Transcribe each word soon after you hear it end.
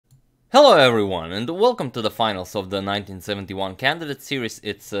Hello everyone, and welcome to the finals of the 1971 candidate series.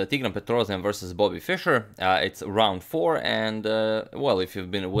 It's Tigran Petrosian versus Bobby Fischer. It's round 4, and well, if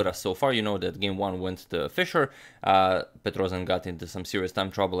you've been with us so far, you know that game 1 went to Fischer. Petrosian got into some serious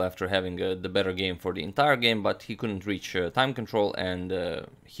time trouble after having the better game for the entire game, but he couldn't reach time control, and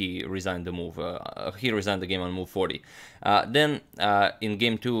he resigned the move. He resigned the game on move 40. Then in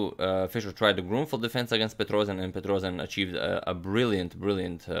game 2, Fischer tried the Grunfeld defense against Petrosian, and Petrosian achieved a brilliant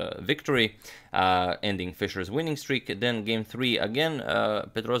victory, ending Fischer's winning streak. Then game 3 again,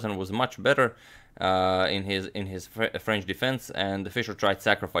 Petrosian was much better in his French defense, and Fischer tried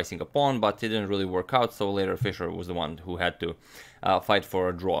sacrificing a pawn, but it didn't really work out. So later Fischer was the one who had to fight for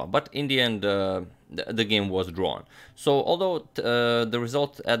a draw. But in the end, the game was drawn. So although the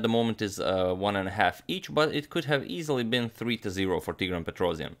result at the moment is 1.5 each, but it could have easily been 3-0 for Tigran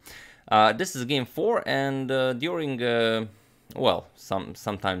Petrosian. This is game 4, and during well,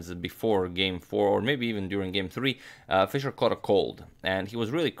 sometimes before game 4 or maybe even during game 3, Fischer caught a cold, and he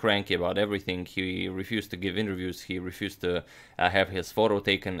was really cranky about everything. He refused to give interviews, he refused to have his photo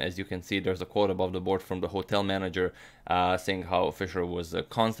taken. As you can see, there's a quote above the board from the hotel manager saying how Fischer was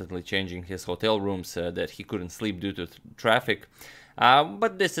constantly changing his hotel rooms, that he couldn't sleep due to traffic.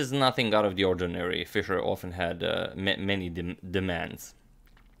 But this is nothing out of the ordinary. Fischer often had many demands.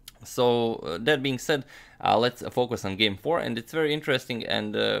 So that being said, let's focus on game 4, and it's very interesting,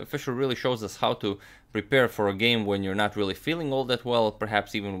 and Fischer really shows us how to prepare for a game when you're not really feeling all that well,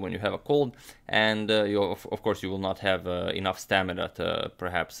 perhaps even when you have a cold, and of course you will not have enough stamina to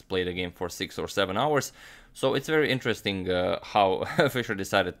perhaps play the game for 6 or 7 hours. So it's very interesting how Fischer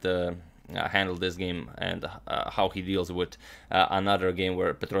decided to handle this game, and how he deals with another game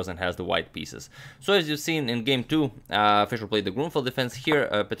where Petrosian has the white pieces. So as you've seen in game 2, Fischer played the Grunfeld defense. Here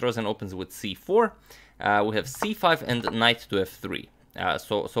Petrosian opens with c4. We have c5 and knight to f3.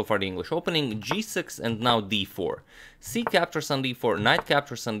 So far the English opening, g6 and now d4. C captures on d4, knight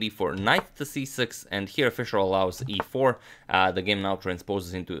captures on d4, knight to c6, and here Fischer allows e4. The game now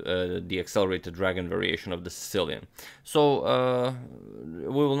transposes into the accelerated dragon variation of the Sicilian. So we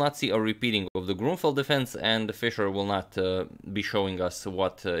will not see a repeating of the Grunfeld defense, and Fischer will not be showing us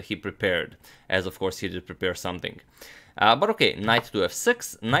what he prepared, as of course he did prepare something. But okay, knight to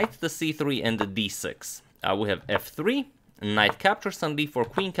f6, knight to c3 and d6. We have f3, knight captures on d4,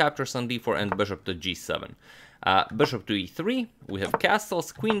 queen captures on d4, and bishop to g7. Bishop to e3, we have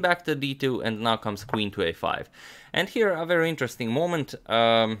castles, queen back to d2, and now comes queen to a5. And here a very interesting moment.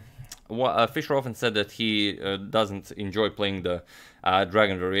 Fischer often said that he doesn't enjoy playing the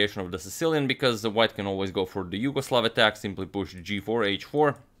dragon variation of the Sicilian, because the white can always go for the Yugoslav attack, simply push g4,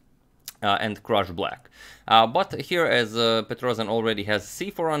 h4, and crush black. But here, as Petrosian already has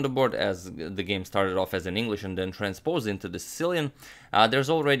c4 on the board, as the game started off as an English and then transposed into the Sicilian,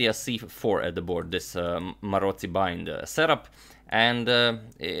 there's already a c4 at the board, this Marozzi bind setup, and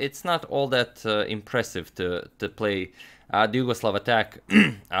it's not all that impressive to play the Yugoslav attack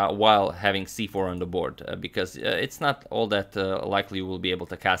while having c4 on the board, because it's not all that likely you will be able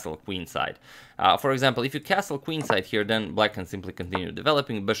to castle queenside. For example, if you castle queenside here, then black can simply continue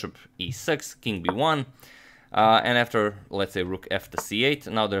developing, bishop e6, king b1, and after, let's say, rook f to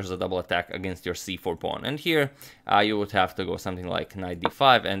c8, now there's a double attack against your c4 pawn. And here you would have to go something like knight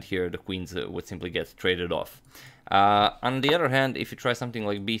d5, and here the queens would simply get traded off. On the other hand, if you try something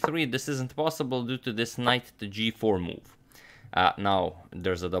like b3, this isn't possible due to this knight to g4 move. Now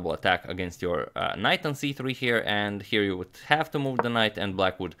there's a double attack against your knight on c3 here, and here you would have to move the knight, and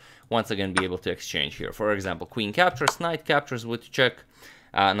black would once again be able to exchange here. For example, queen captures, knight captures with check.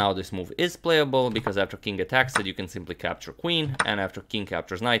 Now this move is playable, because after king attacks it, you can simply capture queen, and after king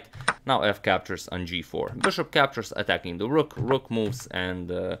captures knight, now f captures on g4. Bishop captures, attacking the rook, rook moves,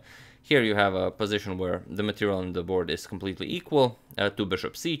 and here you have a position where the material on the board is completely equal. 2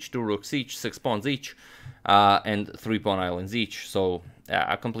 bishops each, 2 rooks each, 6 pawns each, and 3 pawn islands each. So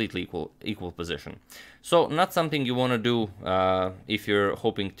a completely equal position. So not something you want to do if you're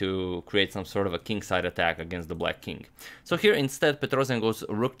hoping to create some sort of a kingside attack against the black king. So here instead Petrosian goes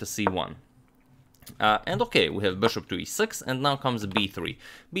rook to c1. And okay, we have bishop to e6, and now comes b3.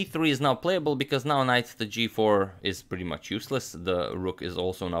 b3 is now playable, because now knight to g4 is pretty much useless. The rook is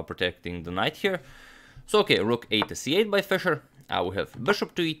also now protecting the knight here. So okay, rook a to c8 by Fischer. We have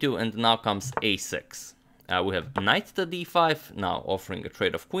bishop to e2, and now comes a6. We have knight to d5, now offering a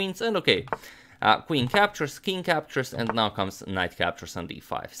trade of queens, and okay, queen captures, king captures, and now comes knight captures on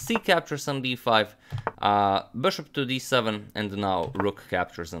d5. C captures on d5, bishop to d7, and now rook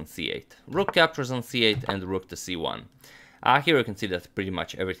captures on c8. Rook captures on c8, and rook to c1. Here you can see that pretty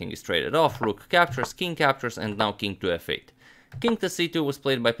much everything is traded off. Rook captures, and now king to f8. King to c2 was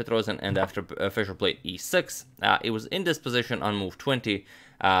played by Petrosian, and after Fischer played e6, it was in this position on move 20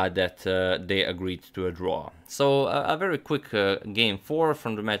 that they agreed to a draw. So a very quick game 4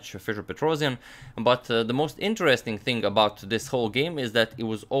 from the match Fischer-Petrosian, but the most interesting thing about this whole game is that it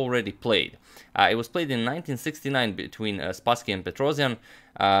was already played. It was played in 1969 between Spassky and Petrosian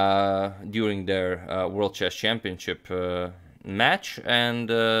during their World Chess Championship match, and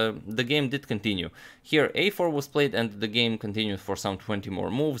the game did continue. Here a4 was played and the game continued for some 20 more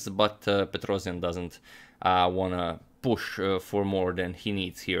moves, but Petrosian doesn't wanna push for more than he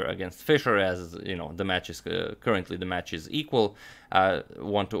needs here against Fischer, as you know the match is currently the match is equal,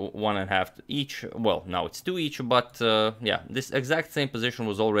 1 to 1.5 each. Well, now it's 2 each, but yeah, this exact same position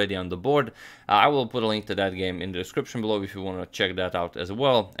was already on the board. I will put a link to that game in the description below if you want to check that out as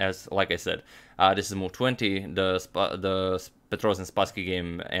well. As like I said, this is move 20. The Petrosian-Spassky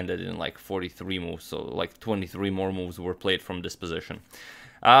game ended in like 43 moves, so like 23 more moves were played from this position.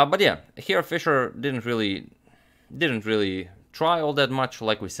 But yeah, here Fischer didn't really try all that much.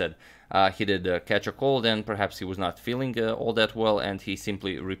 Like we said, he did catch a cold, and perhaps he was not feeling all that well, and he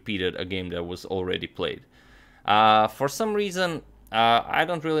simply repeated a game that was already played. For some reason, I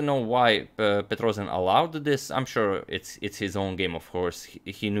don't really know why Petrosian allowed this. I'm sure it's his own game, of course.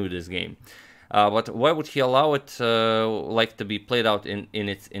 He knew this game. But why would he allow it like to be played out in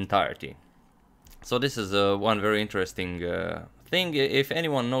its entirety? So this is one very interesting thing. If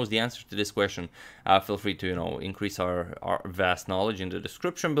anyone knows the answer to this question, feel free to increase our vast knowledge in the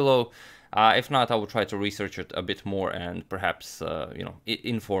description below. If not, I will try to research it a bit more and perhaps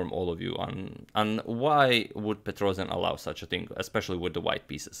inform all of you on why would Petrosian allow such a thing, especially with the white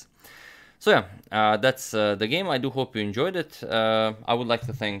pieces. So yeah, that's the game. I do hope you enjoyed it. I would like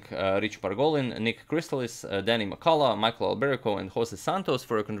to thank Rich Pargolin, Nick Crystalis, Danny McCullough, Michael Alberico, and Jose Santos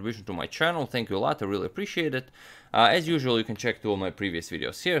for your contribution to my channel. Thank you a lot, I really appreciate it. As usual, you can check all my previous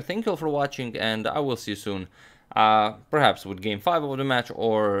videos here. Thank you all for watching, and I will see you soon. Perhaps with game 5 of the match,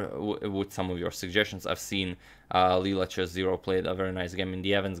 or with some of your suggestions. I've seen Lila Chess 0 played a very nice game in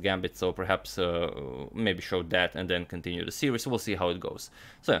the Evans Gambit, so perhaps maybe show that and then continue the series. We'll see how it goes.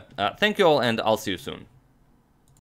 So thank you all, and I'll see you soon.